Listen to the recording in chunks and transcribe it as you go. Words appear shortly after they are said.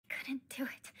couldn't do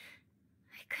it.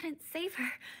 I couldn't save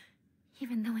her,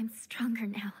 even though I'm stronger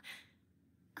now.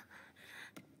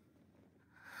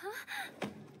 Huh?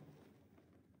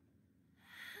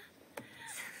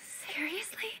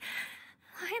 Seriously?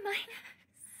 Why am I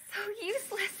so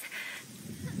useless?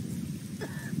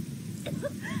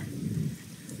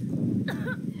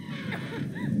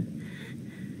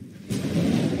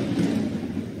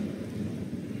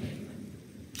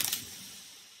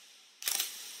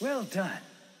 Well done,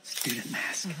 Student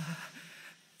Mask.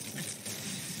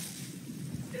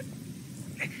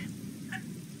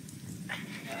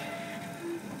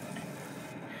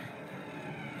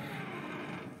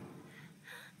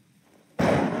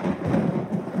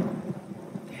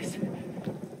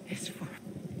 This is for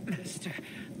Master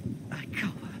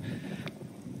Aikawa.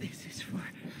 This is for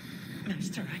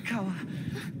Master Aikawa.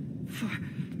 For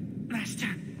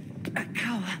Master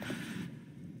Aikawa.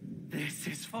 This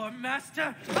is for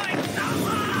Master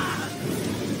Aikawa!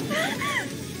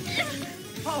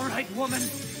 All right, woman.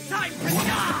 Time to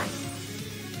die!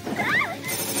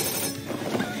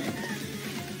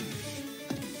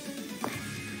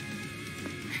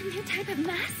 A new type of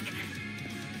mask?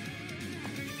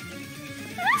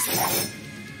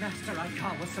 Master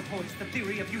Aikawa supports the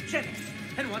theory of eugenics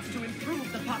and wants to improve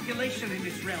the population in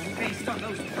this realm based on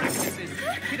those practices.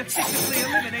 It efficiently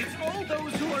eliminates all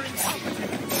those who are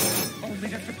incompetent. Only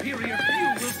the superior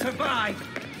few will survive.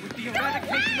 With the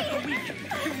eradication of the weak,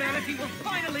 humanity will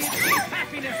finally achieve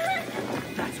happiness.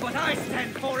 That's what I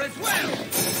stand for as well.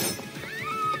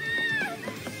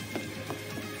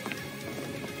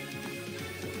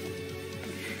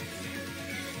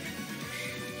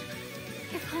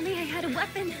 If only I had a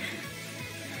weapon.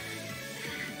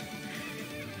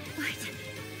 What?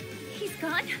 He's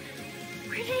gone?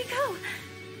 Where did he go?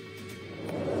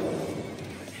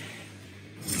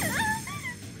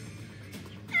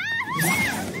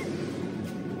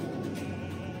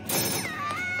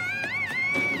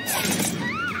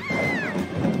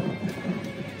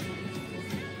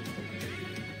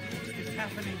 What is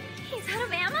happening? He's out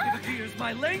of ammo? It appears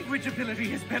my language ability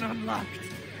has been unlocked.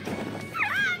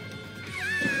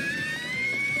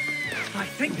 I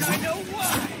think I know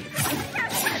why!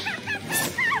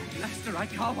 Master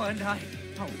Aikawa and I,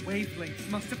 our wavelengths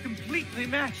must have completely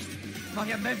matched. My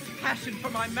immense passion for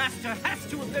my master has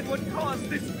to have been what caused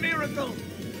this miracle!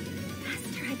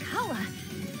 Master Aikawa?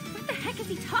 What the heck is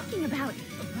he talking about?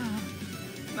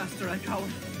 Master Aikawa!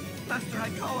 Master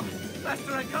Aikawa!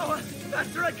 Master Aikawa!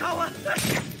 Master Aikawa!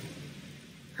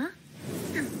 Huh?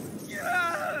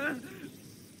 Yeah.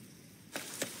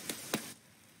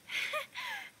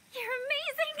 You're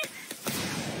amazing!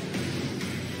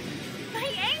 My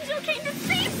angel came to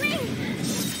save me!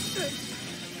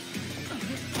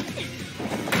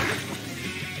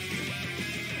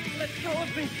 Let go of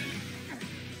me!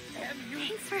 Damn you!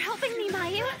 Thanks for helping me,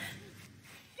 Mayu.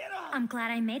 Get off! I'm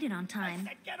glad I made it on time. I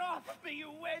said get off of me, you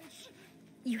wench!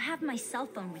 You have my cell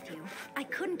phone with you. I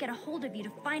couldn't get a hold of you to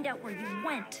find out where you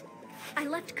went. I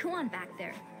left Kuon back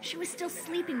there. She was still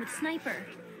sleeping with Sniper.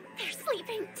 They're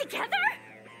sleeping together?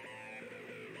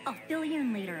 I'll fill you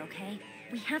in later, okay?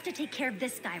 We have to take care of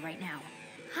this guy right now.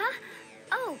 Huh?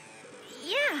 Oh,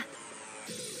 yeah.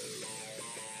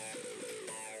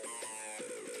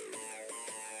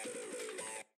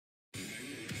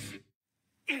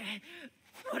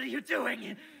 What are you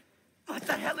doing? What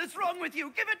the hell is wrong with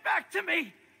you? Give it back to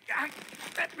me!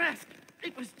 That mask,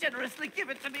 it was generously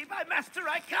given to me by Master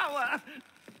Aikawa!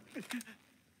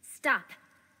 Stop.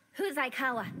 Who's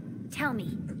Aikawa? Tell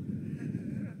me.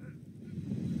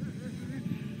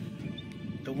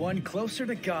 The one closer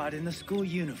to God in the school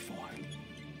uniform.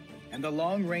 And the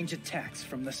long-range attacks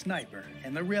from the sniper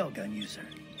and the railgun user.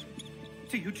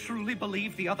 Do you truly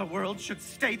believe the other world should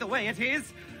stay the way it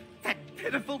is? That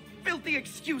pitiful, filthy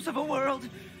excuse of a world?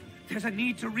 There's a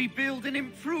need to rebuild and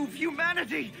improve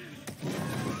humanity!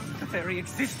 The very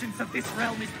existence of this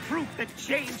realm is proof that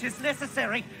change is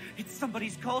necessary. It's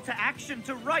somebody's call to action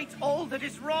to right all that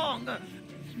is wrong.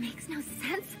 It makes no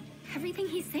sense. Everything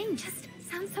he's saying just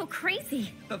sounds so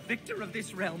crazy. The victor of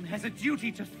this realm has a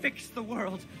duty to fix the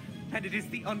world. And it is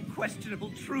the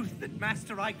unquestionable truth that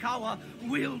Master Aikawa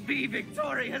will be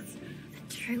victorious.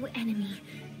 The true enemy.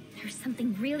 There's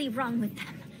something really wrong with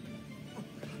them.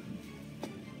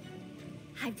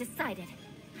 I've decided.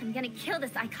 I'm gonna kill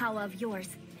this Aikawa of yours,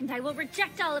 and I will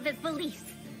reject all of his beliefs.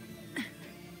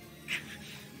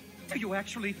 Do you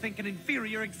actually think an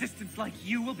inferior existence like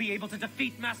you will be able to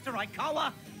defeat Master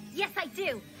Aikawa? Yes, I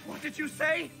do! What did you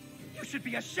say? You should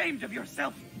be ashamed of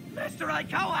yourself! Master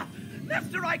Aikawa!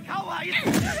 Master Aikawa is...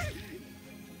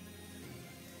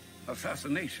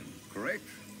 Assassination, correct?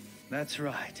 That's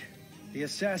right. The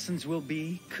assassins will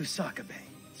be Kusakabe,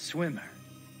 Swimmer,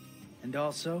 and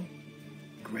also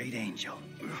Great Angel.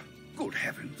 Good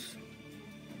heavens.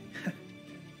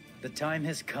 The time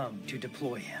has come to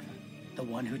deploy him, the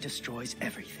one who destroys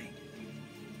everything.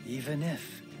 Even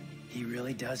if he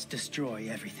really does destroy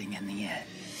everything in the end.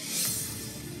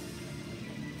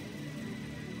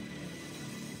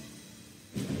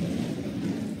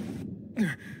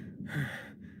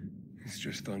 It's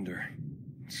just thunder.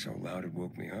 It's so loud it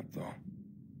woke me up, though.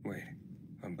 Wait,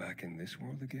 I'm back in this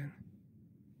world again?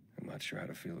 I'm not sure how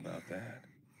to feel about that.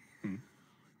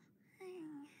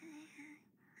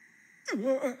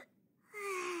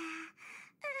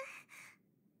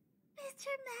 Mr.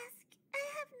 Mask, I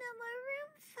have no more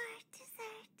room for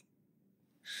dessert.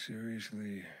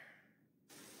 Seriously?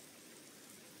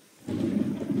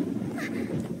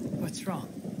 What's wrong?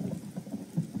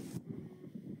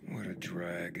 What a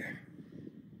drag.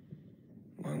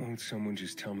 Why won't someone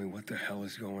just tell me what the hell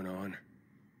is going on?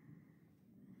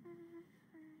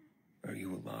 Are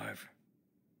you alive?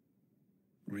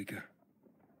 Rika?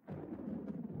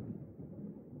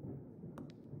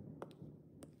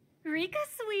 Rika,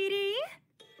 sweetie!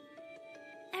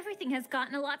 Everything has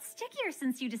gotten a lot stickier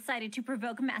since you decided to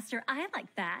provoke Master Eye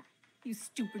like that. You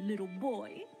stupid little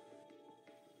boy.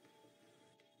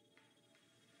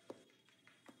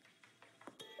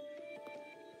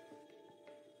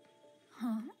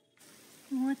 Huh?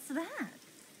 What's that?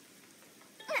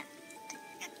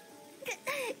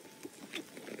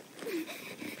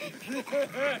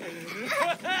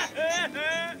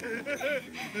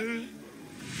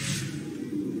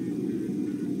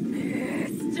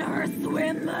 Mr.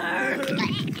 Swimmer!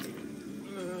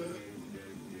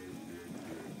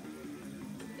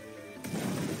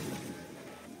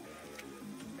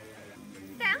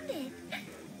 Found it.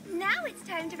 Now it's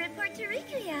time to report to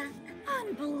Rikuya.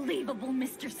 Unbelievable,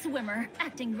 Mr. Swimmer,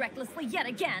 acting recklessly yet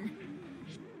again.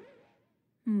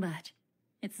 But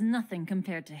it's nothing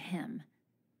compared to him,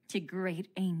 to Great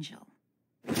Angel.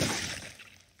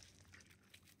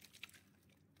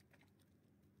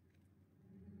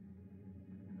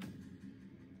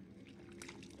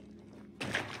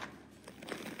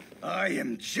 I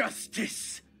am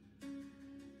justice!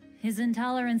 His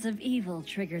intolerance of evil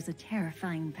triggers a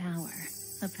terrifying power.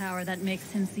 A power that makes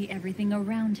him see everything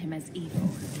around him as evil.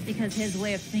 Because his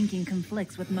way of thinking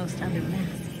conflicts with most other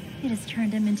masks, it has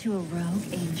turned him into a rogue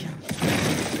angel.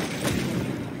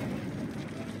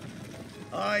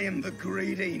 I am the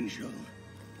Great Angel.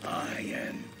 I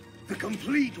am the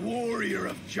complete warrior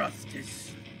of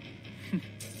justice.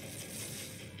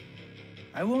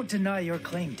 I won't deny your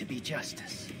claim to be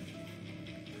justice.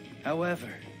 However,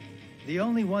 the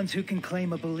only ones who can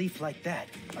claim a belief like that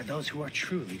are those who are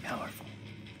truly powerful.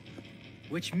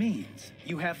 Which means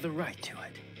you have the right to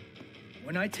it.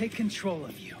 When I take control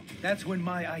of you, that's when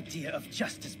my idea of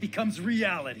justice becomes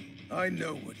reality. I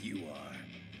know what you are.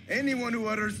 Anyone who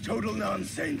utters total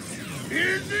nonsense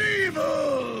is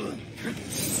evil!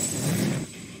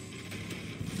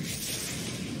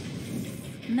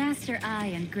 Master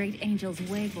Eye and Great Angel's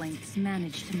wavelengths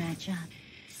managed to match up.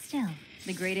 Still,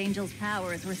 the Great Angel's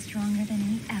powers were stronger than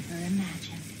we ever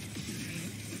imagined.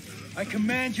 I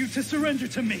command you to surrender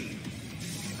to me.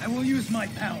 I will use my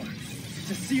power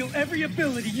to seal every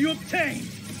ability you obtain.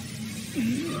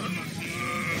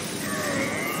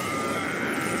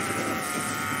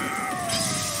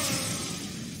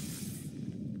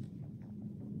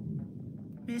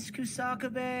 Miss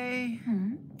Kusakabe,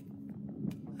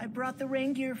 I brought the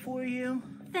rain gear for you.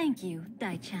 Thank you,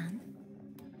 Dai-chan.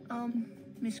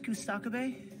 Miss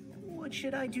Kusakabe, what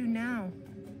should I do now?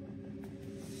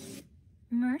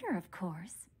 Murder, of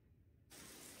course.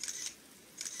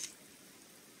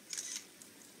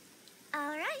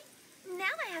 All right.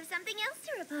 Now I have something else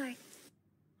to report.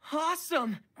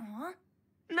 Awesome!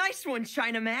 Nice one,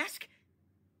 China Mask!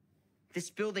 This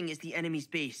building is the enemy's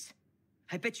base.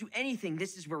 I bet you anything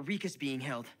this is where Rika's being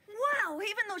held. Wow,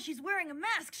 even though she's wearing a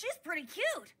mask, she's pretty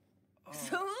cute.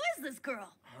 So who is this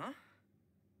girl? Huh?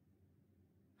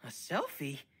 A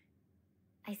selfie?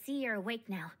 I see you're awake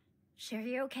now. Sure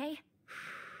you're okay?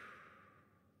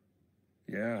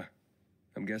 Yeah,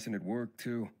 I'm guessing it worked,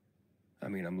 too. I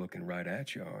mean, I'm looking right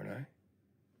at you, aren't I?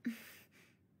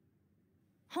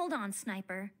 Hold on,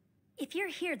 Sniper. If you're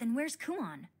here, then where's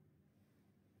Kuon?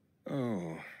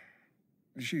 Oh,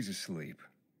 she's asleep.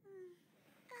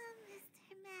 Oh,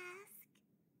 Mr.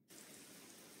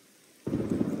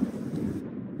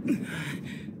 Mask.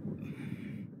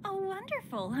 Oh,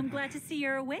 wonderful. I'm glad to see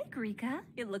you're awake, Rika.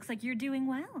 It looks like you're doing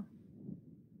well.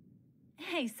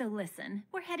 Hey, so listen.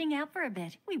 We're heading out for a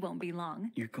bit. We won't be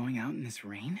long. You're going out in this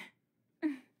rain?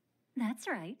 That's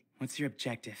right. What's your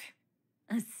objective?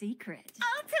 A secret.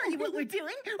 I'll tell you what we're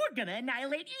doing. We're gonna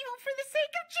annihilate evil for the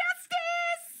sake of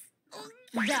justice!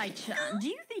 Dai-chan, do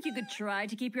you think you could try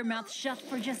to keep your mouth shut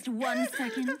for just 1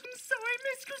 second? I'm sorry,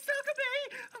 Miss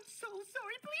Kusakabe. I'm so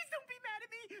sorry. Please don't be mad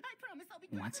at me. I promise I'll be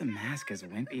good. What's a mask as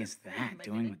wimpy as that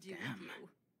doing with them?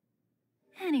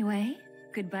 Anyway,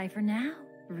 goodbye for now,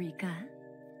 Rika.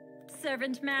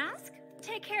 Servant Mask,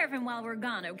 take care of him while we're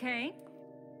gone, okay?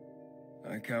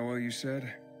 Aikawa, you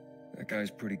said? That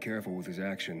guy's pretty careful with his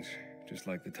actions. Just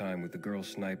like the time with the girl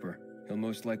sniper. He'll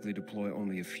most likely deploy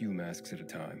only a few masks at a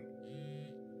time.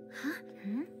 Huh?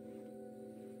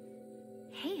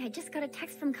 Hey, I just got a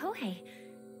text from Kohei.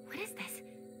 What is this?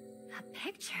 A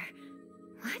picture?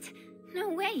 What? No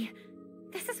way!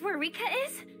 This is where Rika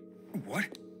is?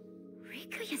 What?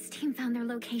 Rikuya's team found their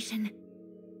location.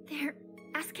 They're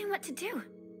asking what to do.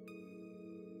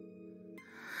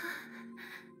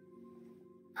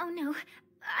 Oh no,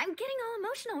 I'm getting all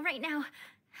emotional right now.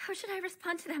 How should I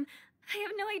respond to them? I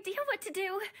have no idea what to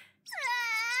do.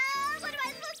 What am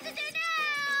I supposed to do now?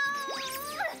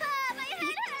 My head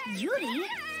hurts! Yuri? My head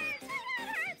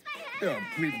hurts! My head Yeah,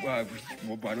 please, well,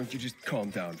 why don't you just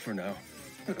calm down for now?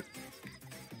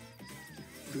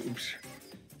 Oops.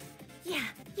 Yeah,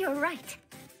 you're right.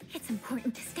 It's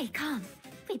important to stay calm.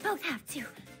 We both have to.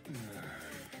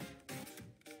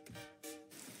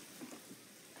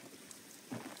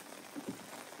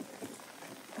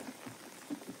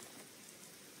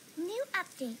 New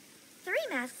update. 3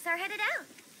 masks are headed out.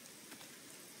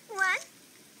 1,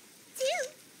 2,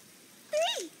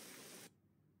 3.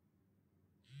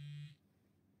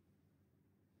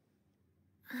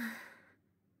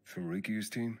 From Rikyu's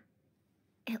team?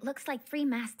 It looks like 3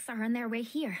 masks are on their way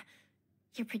here.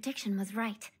 Your prediction was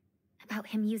right. About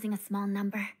him using a small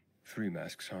number. 3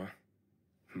 masks, huh?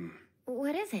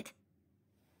 What is it?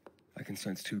 I can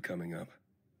sense 2 coming up.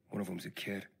 One of them's a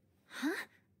kid. Huh?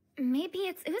 Maybe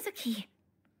it's Uzuki.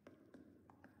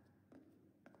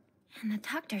 And the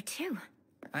doctor, too.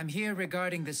 I'm here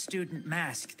regarding the student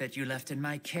mask that you left in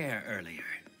my care earlier.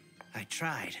 I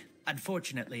tried.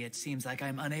 Unfortunately, it seems like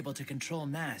I'm unable to control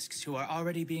masks who are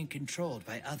already being controlled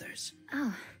by others.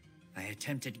 Oh. I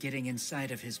attempted getting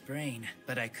inside of his brain,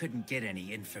 but I couldn't get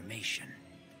any information.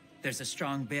 There's a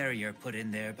strong barrier put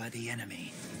in there by the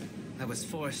enemy. I was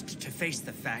forced to face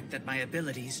the fact that my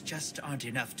abilities just aren't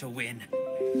enough to win.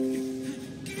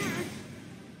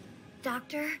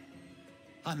 Doctor?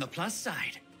 On the plus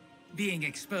side, being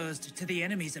exposed to the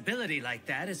enemy's ability like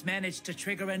that has managed to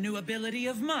trigger a new ability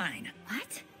of mine.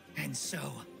 What? And so,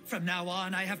 from now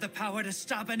on, I have the power to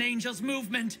stop an angel's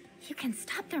movement. You can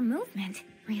stop their movement?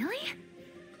 Really?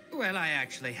 Well, I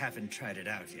actually haven't tried it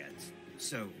out yet,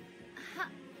 so...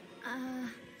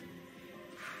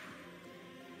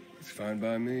 It's fine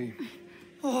by me.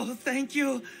 Oh, thank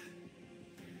you!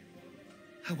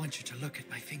 I want you to look at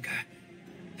my finger.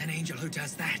 An angel who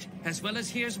does that, as well as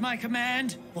hears my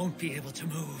command, won't be able to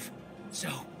move. So,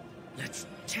 let's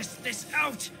test this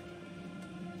out!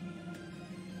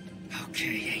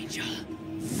 Okay, Angel.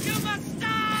 You must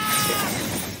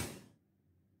stop!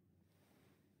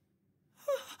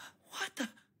 What the?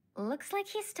 Looks like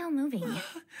he's still moving.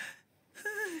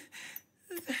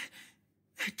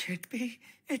 That can't be.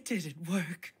 It didn't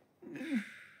work.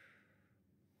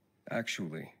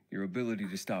 Actually, your ability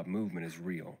to stop movement is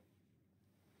real.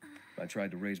 I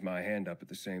tried to raise my hand up at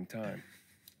the same time.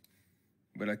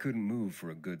 But I couldn't move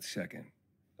for a good second.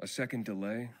 A second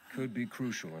delay could be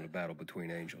crucial in a battle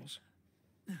between angels.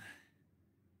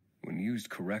 When used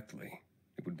correctly,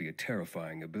 it would be a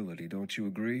terrifying ability, don't you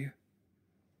agree?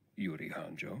 Yuri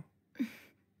Hanjo?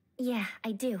 Yeah,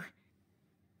 I do.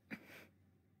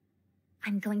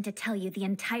 I'm going to tell you the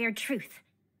entire truth.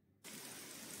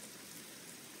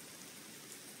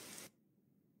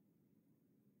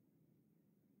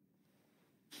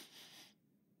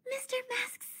 Mr.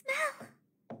 Mask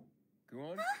Smell. Go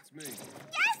on, it's me.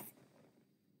 Yes!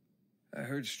 I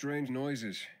heard strange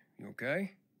noises. You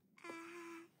okay?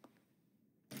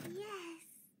 Yes.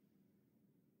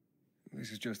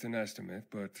 This is just an estimate,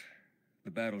 but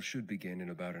the battle should begin in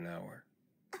about an hour.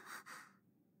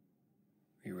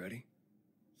 You ready?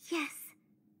 Yes.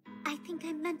 I think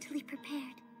I'm mentally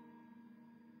prepared.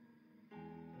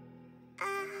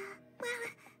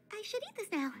 Well, I should eat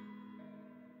this now.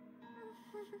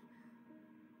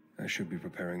 I should be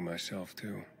preparing myself,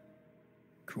 too.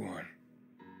 Kuon.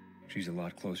 She's a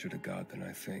lot closer to God than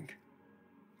I think.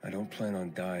 I don't plan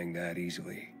on dying that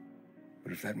easily.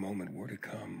 But if that moment were to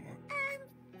come...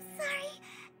 Sorry.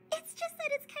 It's just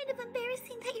that it's kind of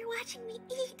embarrassing that you're watching me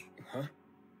eat. Huh?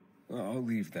 Well, I'll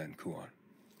leave then, Kuon.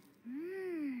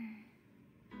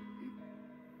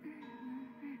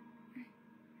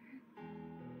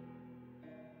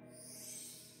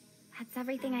 That's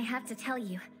everything I have to tell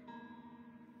you.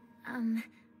 I'm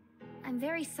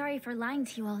very sorry for lying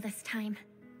to you all this time.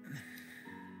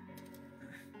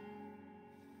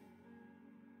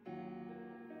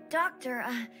 Doctor,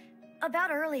 about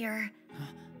earlier.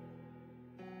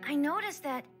 I noticed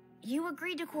that you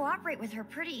agreed to cooperate with her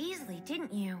pretty easily,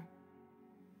 didn't you?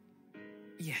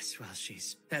 Yes, well,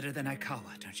 she's better than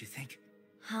Aikawa, don't you think?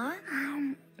 Huh?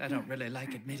 I don't really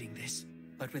like admitting this,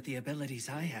 but with the abilities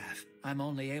I have, I'm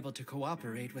only able to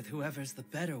cooperate with whoever's the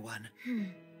better one.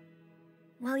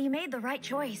 Well, you made the right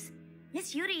choice.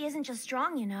 Miss Yuri isn't just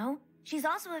strong, you know. She's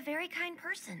also a very kind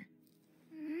person.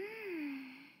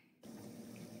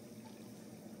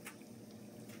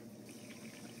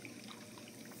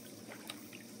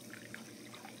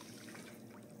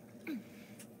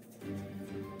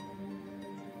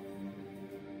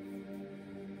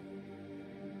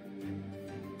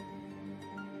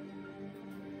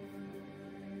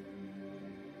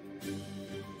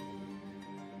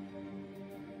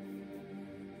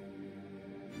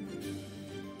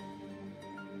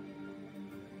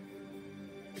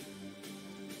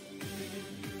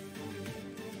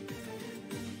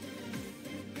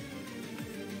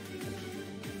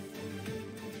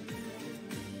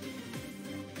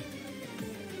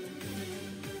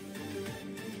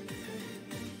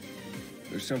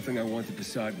 There's something I want to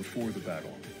decide before the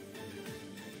battle.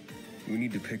 We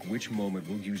need to pick which moment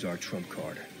we'll use our trump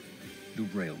card. The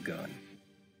railgun.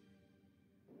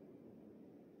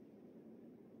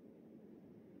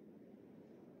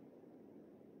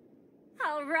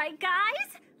 All right,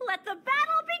 guys, let the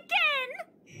battle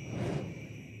begin!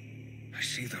 I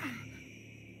see them.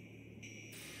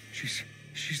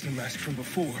 She's the mask from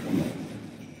before.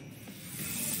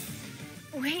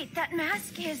 Wait, that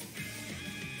mask is...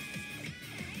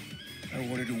 I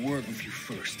wanted to work with you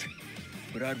first,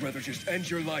 but I'd rather just end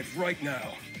your life right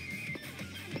now.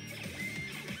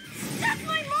 That's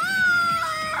my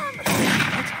mom!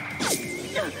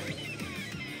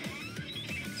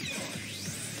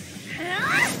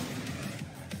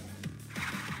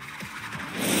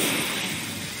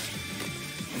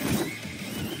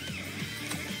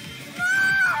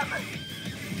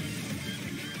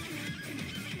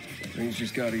 Things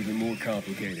just got even more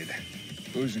complicated.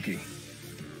 Uzuki,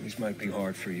 this might be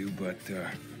hard for you, but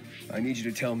I need you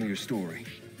to tell me your story.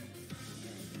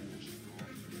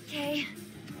 Okay.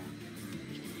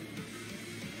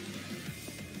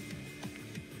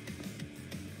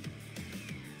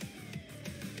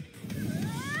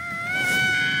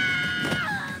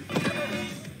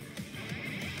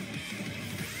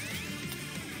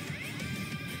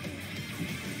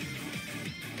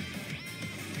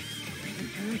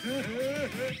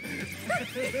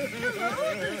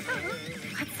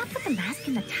 What's up with the mask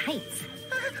and the tights?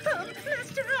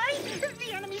 Master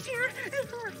the enemy's here, in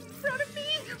front of me.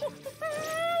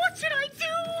 What should I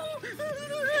do?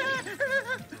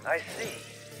 I see.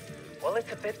 Well,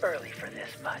 it's a bit early for this,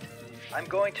 but I'm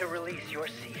going to release your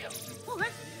seal.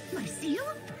 What? My seal?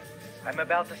 I'm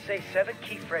about to say 7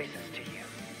 key phrases to you.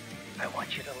 I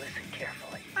want you to listen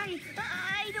carefully. I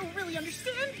don't really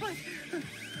understand, but...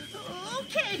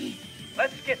 okay.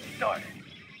 Let's get started.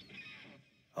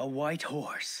 A white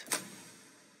horse.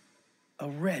 A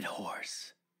red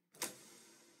horse.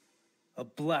 A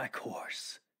black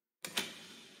horse.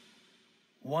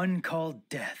 One called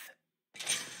Death.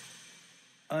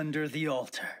 Under the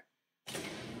altar.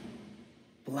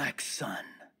 Black sun.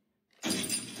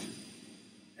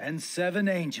 And 7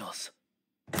 angels.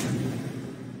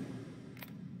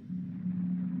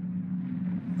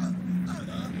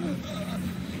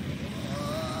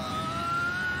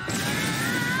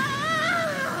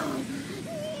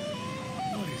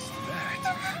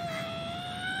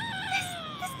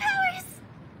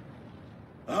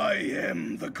 I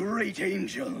am the great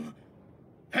angel.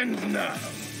 And now,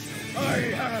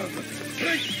 I have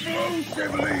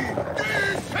explosively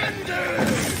descended!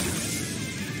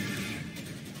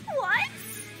 What?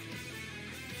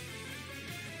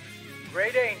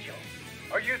 Great Angel.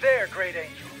 Are you there, Great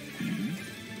Angel?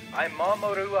 I'm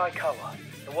Mamoru Aikawa,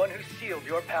 the one who sealed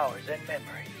your powers and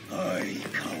memories.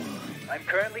 Aikawa. I'm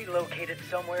currently located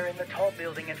somewhere in the tall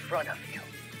building in front of you.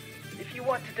 If you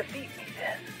want to defeat me,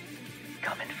 then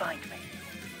come and find me.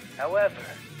 However,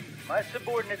 my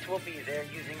subordinates will be there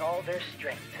using all their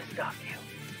strength to stop you.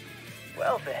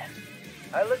 Well then,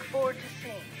 I look forward to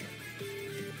seeing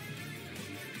you.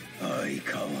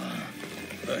 Aikawa,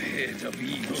 the head of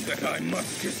evil that I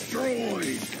must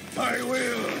destroy. I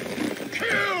will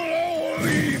kill all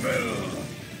evil.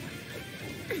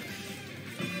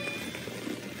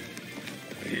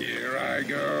 Here I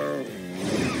go.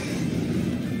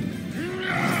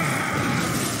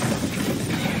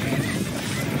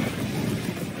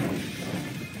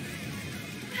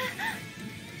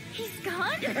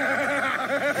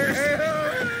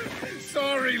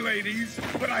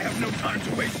 please, but I have no time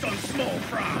to waste on small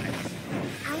fries.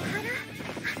 Owl Hunter?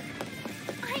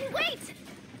 Wait!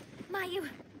 Mayu,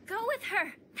 go with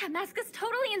her. That mask is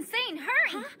totally insane.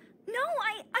 Hurry! Huh? No,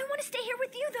 I want to stay here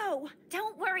with you, though.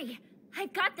 Don't worry.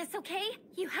 I've got this, okay?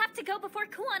 You have to go before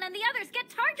Kuon and the others get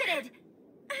targeted.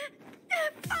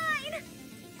 Fine.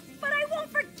 But I won't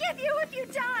forgive you if you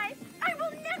die. I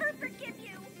will never forgive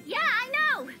you. Yeah, I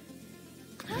know.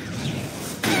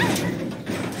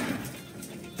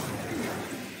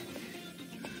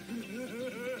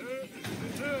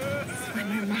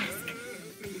 Swimmer mask.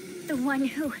 The one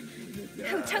who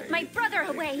took my brother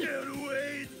away. I can't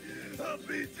wait. I'll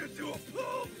beat you to a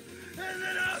pulp, and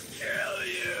then I'll kill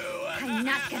you. I'm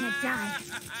not gonna die.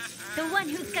 The one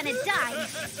who's gonna die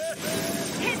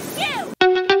is